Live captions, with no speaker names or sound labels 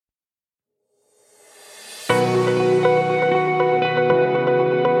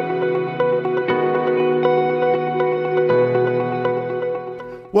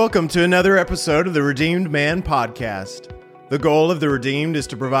Welcome to another episode of the Redeemed Man Podcast. The goal of the Redeemed is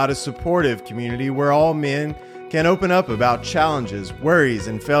to provide a supportive community where all men can open up about challenges, worries,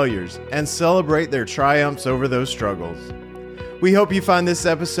 and failures, and celebrate their triumphs over those struggles. We hope you find this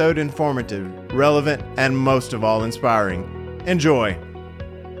episode informative, relevant, and most of all, inspiring. Enjoy.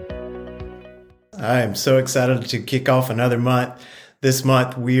 I am so excited to kick off another month. This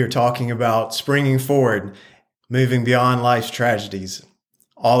month, we are talking about springing forward, moving beyond life's tragedies.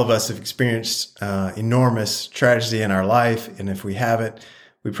 All of us have experienced enormous tragedy in our life, and if we haven't,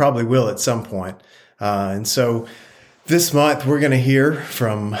 we probably will at some point. And so this month, we're going to hear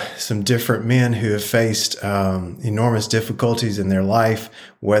from some different men who have faced enormous difficulties in their life,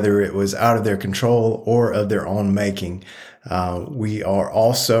 whether it was out of their control or of their own making. We are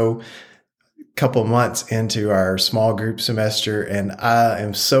also couple months into our small group semester, and I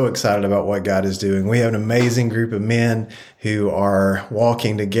am so excited about what God is doing. We have an amazing group of men who are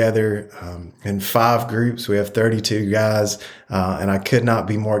walking together in 5 groups. We have 32 guys, and I could not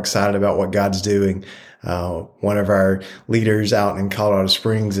be more excited about what God's doing. One of our leaders out in Colorado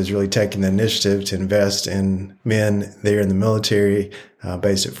Springs is really taking the initiative to invest in men there in the military,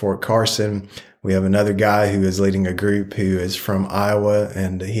 based at Fort Carson. We have another guy who is leading a group who is from Iowa,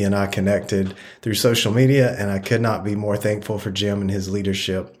 and he and I connected through social media, and I could not be more thankful for Jim and his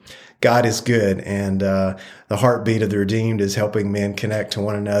leadership. God is good, and the heartbeat of the Redeemed is helping men connect to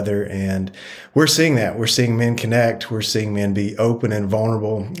one another, and we're seeing that. We're seeing men connect. We're seeing men be open and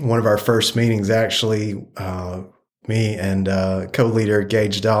vulnerable. One of our first meetings, actually, me and co-leader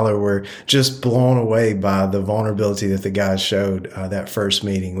Gage Dollar were just blown away by the vulnerability that the guys showed that first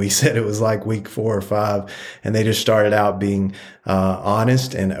meeting. We said it was like week 4 or 5, and they just started out being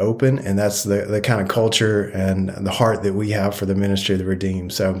honest and open, and that's the kind of culture and the heart that we have for the ministry of the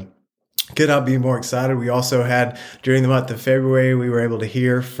Redeemed. So could not be more excited. We also had, during the month of February, we were able to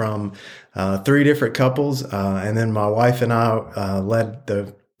hear from 3 different couples, and then my wife and I led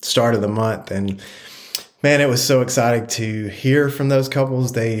the start of the month, and man, it was so exciting to hear from those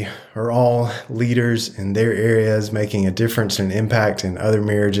couples. They are all leaders in their areas, making a difference and impact in other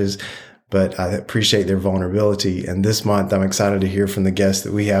marriages, but I appreciate their vulnerability. And this month, I'm excited to hear from the guests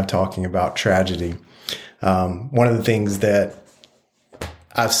that we have talking about tragedy. One of the things that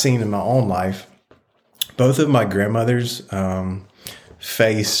I've seen in my own life, both of my grandmothers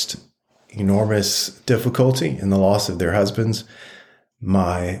faced enormous difficulty in the loss of their husbands.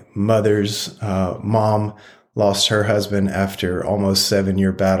 My mother's mom lost her husband after almost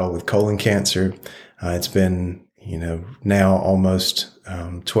 7-year battle with colon cancer. It's been, now almost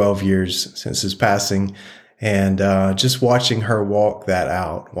 12 years since his passing. And just watching her walk that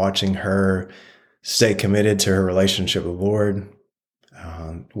out, watching her stay committed to her relationship with the Lord.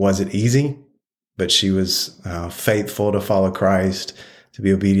 Wasn't easy, but she was faithful to follow Christ, to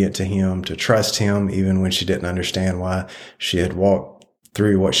be obedient to Him, to trust Him, even when she didn't understand why she had walked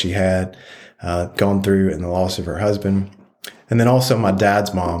through what she had gone through in the loss of her husband. And then also my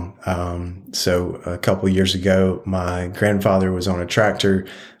dad's mom. So a couple of years ago, my grandfather was on a tractor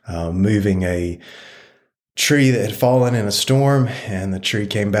moving a tree that had fallen in a storm, and the tree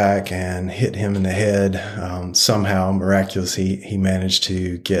came back and hit him in the head. Somehow, miraculously, he managed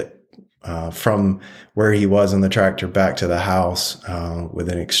to get from where he was on the tractor back to the house with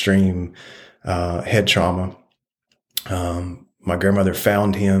an extreme head trauma. My grandmother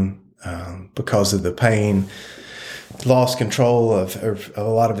found him because of the pain, lost control of a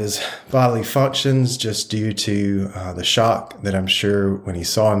lot of his bodily functions just due to the shock that I'm sure when he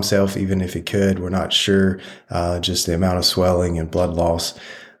saw himself, even if he could, we're not sure, just the amount of swelling and blood loss.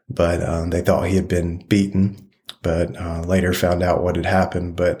 But they thought he had been beaten, but later found out what had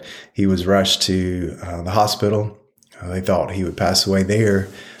happened. But he was rushed to the hospital. They thought he would pass away there.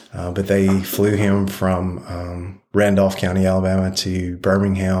 But they flew him from Randolph County, Alabama to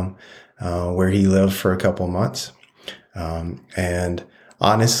Birmingham, where he lived for a couple of months. And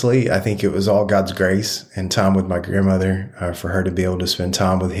honestly, I think it was all God's grace and time with my grandmother for her to be able to spend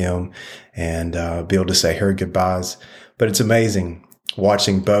time with him and be able to say her goodbyes. But it's amazing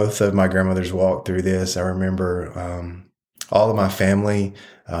watching both of my grandmothers walk through this. I remember all of my family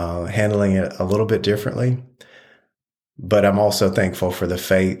handling it a little bit differently. But I'm also thankful for the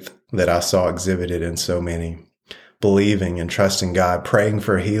faith that I saw exhibited in so many, believing and trusting God, praying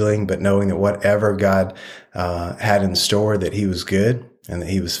for healing, but knowing that whatever God had in store, that He was good and that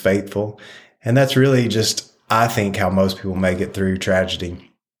He was faithful. And that's really just, I think, how most people make it through tragedy.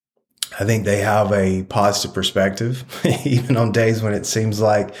 I think they have a positive perspective, even on days when it seems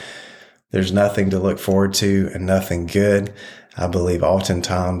like there's nothing to look forward to and nothing good. I believe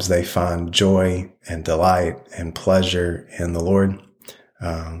oftentimes they find joy and delight and pleasure in the Lord.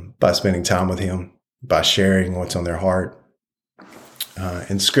 by spending time with him, by sharing what's on their heart.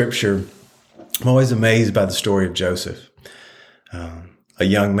 In Scripture, I'm always amazed by the story of Joseph, a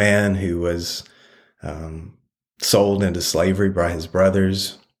young man who was sold into slavery by his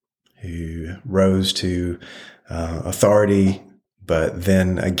brothers, who rose to authority, but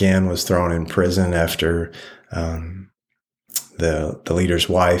then again was thrown in prison after the leader's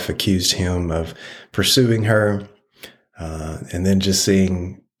wife accused him of pursuing her. And then just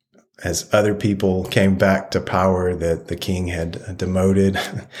seeing as other people came back to power that the king had demoted,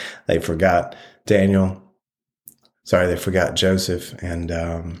 they forgot Joseph. And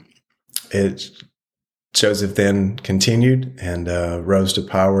Joseph then continued and rose to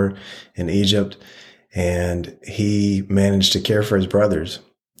power in Egypt. And he managed to care for his brothers,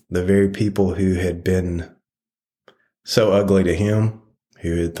 the very people who had been so ugly to him,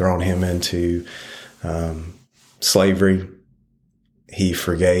 who had thrown him into slavery. He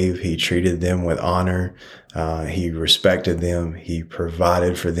forgave. He treated them with honor. He respected them. He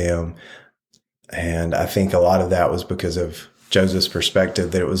provided for them. And I think a lot of that was because of Joseph's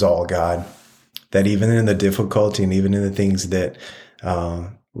perspective that it was all God, that even in the difficulty and even in the things that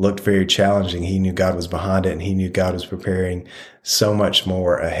looked very challenging, he knew God was behind it, and he knew God was preparing so much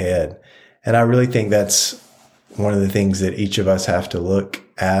more ahead. And I really think that's one of the things that each of us have to look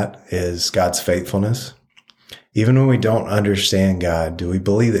at is God's faithfulness. Even when we don't understand God, do we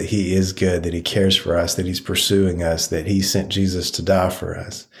believe that he is good, that he cares for us, that he's pursuing us, that he sent Jesus to die for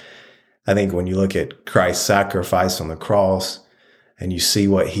us? I think when you look at Christ's sacrifice on the cross and you see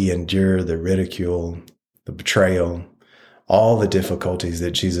what he endured, the ridicule, the betrayal, all the difficulties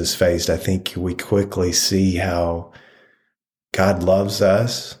that Jesus faced, I think we quickly see how God loves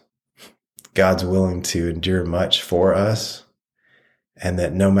us. God's willing to endure much for us, and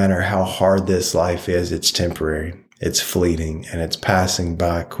that no matter how hard this life is, it's temporary, it's fleeting, and it's passing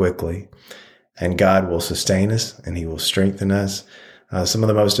by quickly. And God will sustain us and he will strengthen us. Some of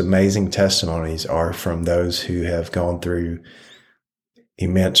the most amazing testimonies are from those who have gone through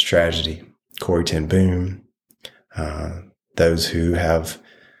immense tragedy. Corrie ten Boom, those who have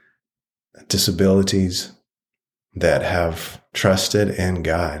disabilities, that have trusted in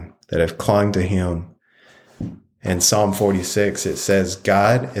God, that have clung to him. In Psalm 46, it says,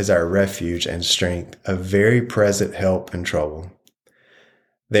 God is our refuge and strength, a very present help in trouble.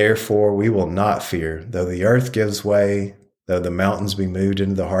 Therefore, we will not fear, though the earth gives way, though the mountains be moved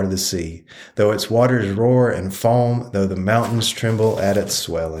into the heart of the sea, though its waters roar and foam, though the mountains tremble at its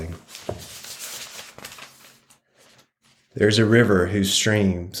swelling. There's a river whose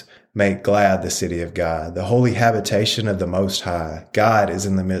streams make glad the city of God, the holy habitation of the Most High. God is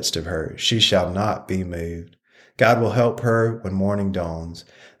in the midst of her. She shall not be moved. God will help her when morning dawns.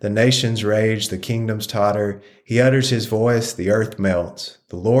 The nations rage, the kingdoms totter. He utters his voice, the earth melts.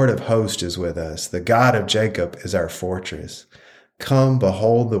 The Lord of hosts is with us. The God of Jacob is our fortress. Come,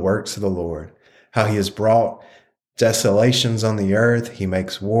 behold the works of the Lord, how he has brought desolations on the earth. He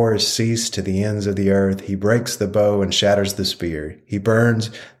makes wars cease to the ends of the earth. He breaks the bow and shatters the spear. He burns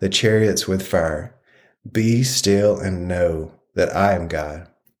the chariots with fire. Be still and know that I am God.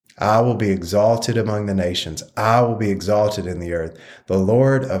 I will be exalted among the nations. I will be exalted in the earth. The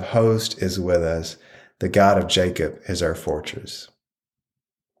Lord of hosts is with us. The God of Jacob is our fortress.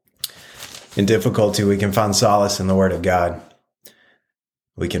 In difficulty, we can find solace in the word of God.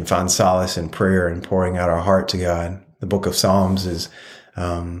 We can find solace in prayer and pouring out our heart to God. The book of Psalms is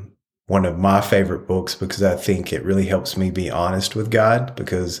one of my favorite books because I think it really helps me be honest with God,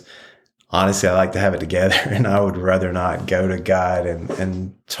 because honestly, I like to have it together, and I would rather not go to God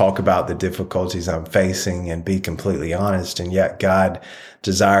and talk about the difficulties I'm facing and be completely honest. And yet God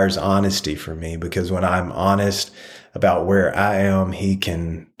desires honesty from me, because when I'm honest about where I am, he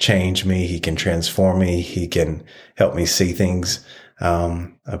can change me. He can transform me. He can help me see things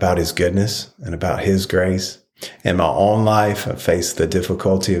about his goodness and about his grace. In my own life, I faced the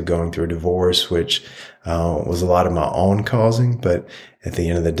difficulty of going through a divorce, which was a lot of my own causing. But at the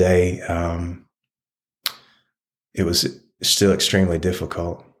end of the day, it was still extremely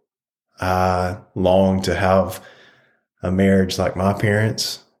difficult. I longed to have a marriage like my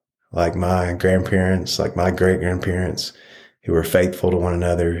parents, like my grandparents, like my great-grandparents, who were faithful to one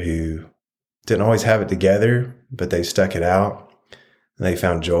another, who didn't always have it together, but they stuck it out. And they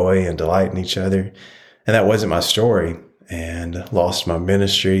found joy and delight in each other. And that wasn't my story, and lost my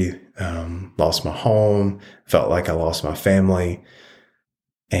ministry, lost my home, felt like I lost my family.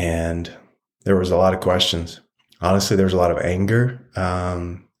 And there was a lot of questions. Honestly, there was a lot of anger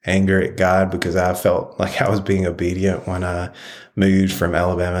at God, because I felt like I was being obedient when I moved from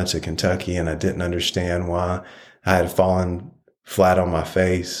Alabama to Kentucky, and I didn't understand why I had fallen flat on my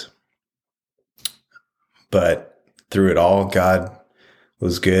face. But through it all, God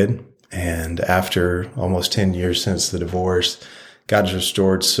was good. And after almost 10 years since the divorce, God's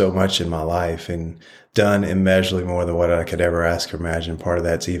restored so much in my life and done immeasurably more than what I could ever ask or imagine. Part of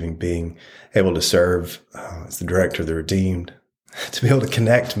that's even being able to serve as the director of the Redeemed, to be able to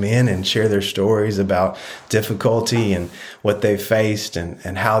connect men and share their stories about difficulty and what they've faced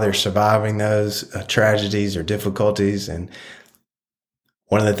and how they're surviving those tragedies or difficulties. And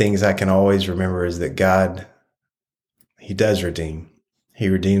one of the things I can always remember is that God, He does redeem. He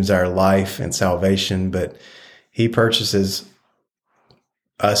redeems our life and salvation, but He purchases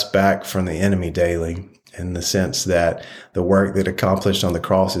us back from the enemy daily, in the sense that the work that accomplished on the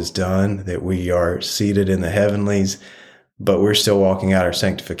cross is done, that we are seated in the heavenlies, but we're still walking out our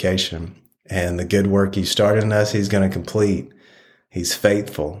sanctification. And the good work He started in us, He's going to complete. He's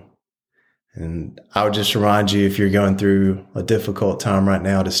faithful. And I would just remind you, if you're going through a difficult time right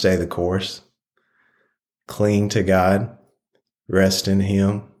now, to stay the course. Cling to God. Rest in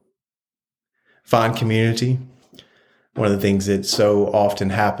Him. Find community. One of the things that so often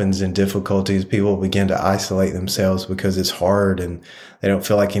happens in difficulties, people begin to isolate themselves because it's hard and they don't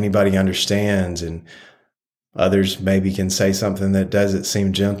feel like anybody understands. And others maybe can say something that doesn't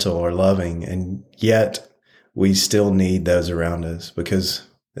seem gentle or loving. And yet we still need those around us, because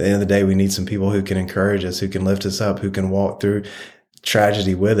at the end of the day, we need some people who can encourage us, who can lift us up, who can walk through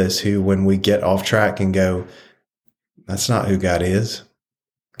tragedy with us, who, when we get off track, can go, that's not who God is.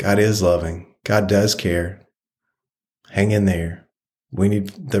 God is loving. God does care. Hang in there. We need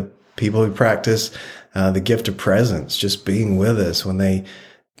the people who practice the gift of presence, just being with us when they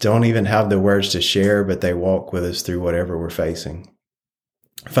don't even have the words to share, but they walk with us through whatever we're facing.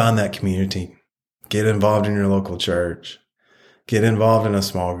 Find that community. Get involved in your local church. Get involved in a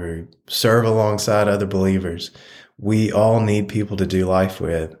small group. Serve alongside other believers. We all need people to do life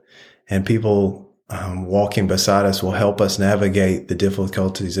with, and people walking beside us will help us navigate the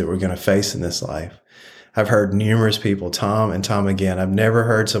difficulties that we're going to face in this life. I've heard numerous people, time and time again, I've never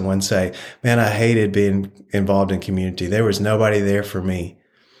heard someone say, man, I hated being involved in community. There was nobody there for me.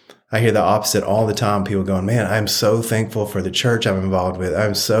 I hear the opposite all the time. People going, man, I'm so thankful for the church I'm involved with.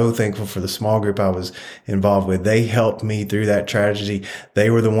 I'm so thankful for the small group I was involved with. They helped me through that tragedy. They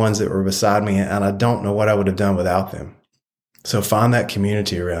were the ones that were beside me, and I don't know what I would have done without them. So find that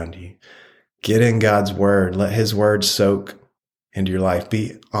community around you. Get in God's word. Let His word soak into your life.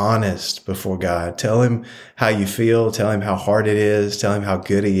 Be honest before God. Tell Him how you feel. Tell Him how hard it is. Tell Him how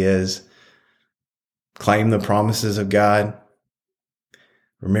good He is. Claim the promises of God.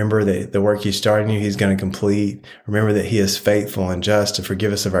 Remember that the work He started in you, He's going to complete. Remember that He is faithful and just to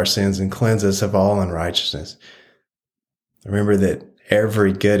forgive us of our sins and cleanse us of all unrighteousness. Remember that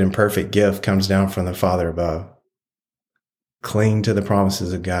every good and perfect gift comes down from the Father above. Cling to the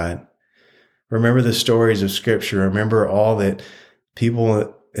promises of God. Remember the stories of Scripture. Remember all that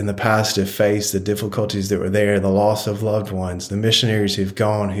people in the past have faced, the difficulties that were there, the loss of loved ones, the missionaries who've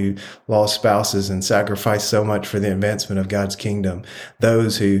gone, who lost spouses and sacrificed so much for the advancement of God's kingdom,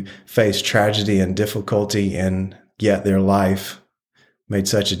 those who faced tragedy and difficulty, and yet their life made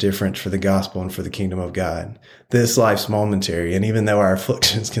such a difference for the gospel and for the kingdom of God. This life's momentary, and even though our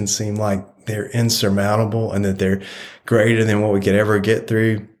afflictions can seem like they're insurmountable and that they're greater than what we could ever get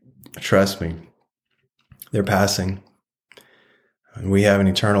through, trust me, they're passing. And we have an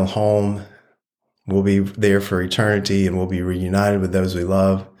eternal home. We'll be there for eternity, and we'll be reunited with those we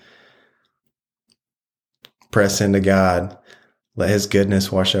love. Press into God. Let His goodness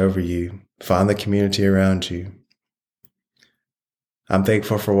wash over you. Find the community around you. I'm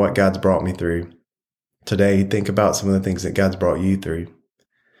thankful for what God's brought me through. Today, think about some of the things that God's brought you through.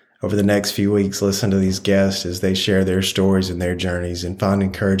 Over the next few weeks, listen to these guests as they share their stories and their journeys, and find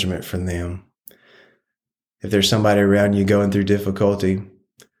encouragement from them. If there's somebody around you going through difficulty,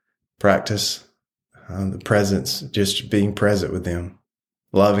 practice the presence, just being present with them,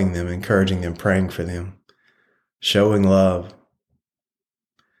 loving them, encouraging them, praying for them, showing love.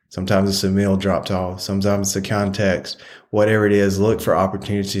 Sometimes it's a meal dropped off. Sometimes it's a context. Whatever it is, look for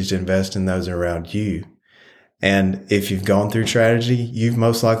opportunities to invest in those around you. And if you've gone through tragedy, you've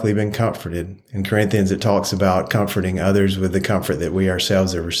most likely been comforted. In Corinthians, it talks about comforting others with the comfort that we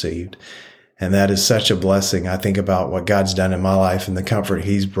ourselves have received. And that is such a blessing. I think about what God's done in my life and the comfort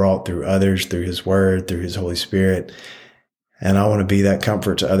He's brought through others, through His Word, through His Holy Spirit. And I want to be that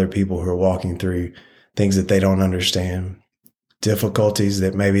comfort to other people who are walking through things that they don't understand, difficulties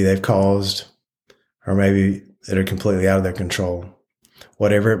that maybe they've caused, or maybe that are completely out of their control.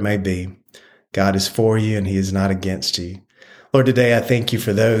 Whatever it may be, God is for you and He is not against you. Lord, today I thank You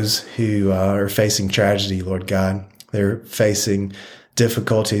for those who are facing tragedy, Lord God. They're facing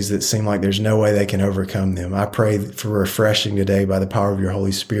difficulties that seem like there's no way they can overcome them. I pray for refreshing today by the power of your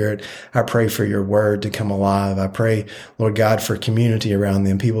Holy Spirit. I pray for your word to come alive. I pray, Lord God, for community around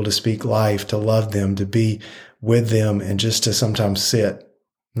them, people to speak life, to love them, to be with them, and just to sometimes sit,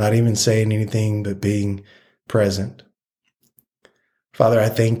 not even saying anything, but being present. Father, I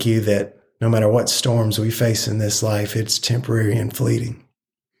thank you that no matter what storms we face in this life, it's temporary and fleeting.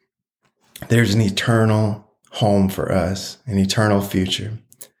 There's an eternal home for us, an eternal future.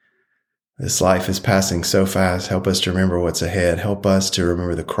 This life is passing so fast. Help us to remember what's ahead. Help us to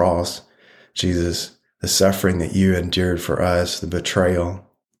remember the cross, Jesus, the suffering that you endured for us, the betrayal,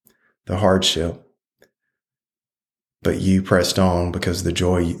 the hardship. But you pressed on because of the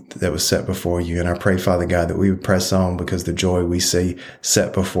joy that was set before you. And I pray, Father God, that we would press on because the joy we see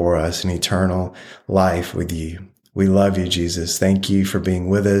set before us, an eternal life with you. We love you, Jesus. Thank you for being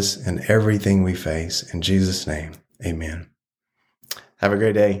with us in everything we face. In Jesus' name, amen. Have a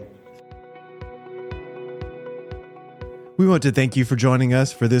great day. We want to thank you for joining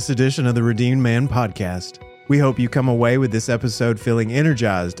us for this edition of the Redeemed Man podcast. We hope you come away with this episode feeling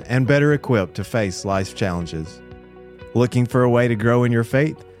energized and better equipped to face life's challenges. Looking for a way to grow in your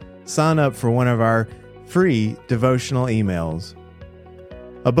faith? Sign up for one of our free devotional emails.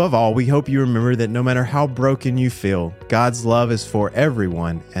 Above all, we hope you remember that no matter how broken you feel, God's love is for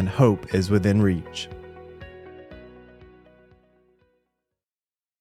everyone and hope is within reach.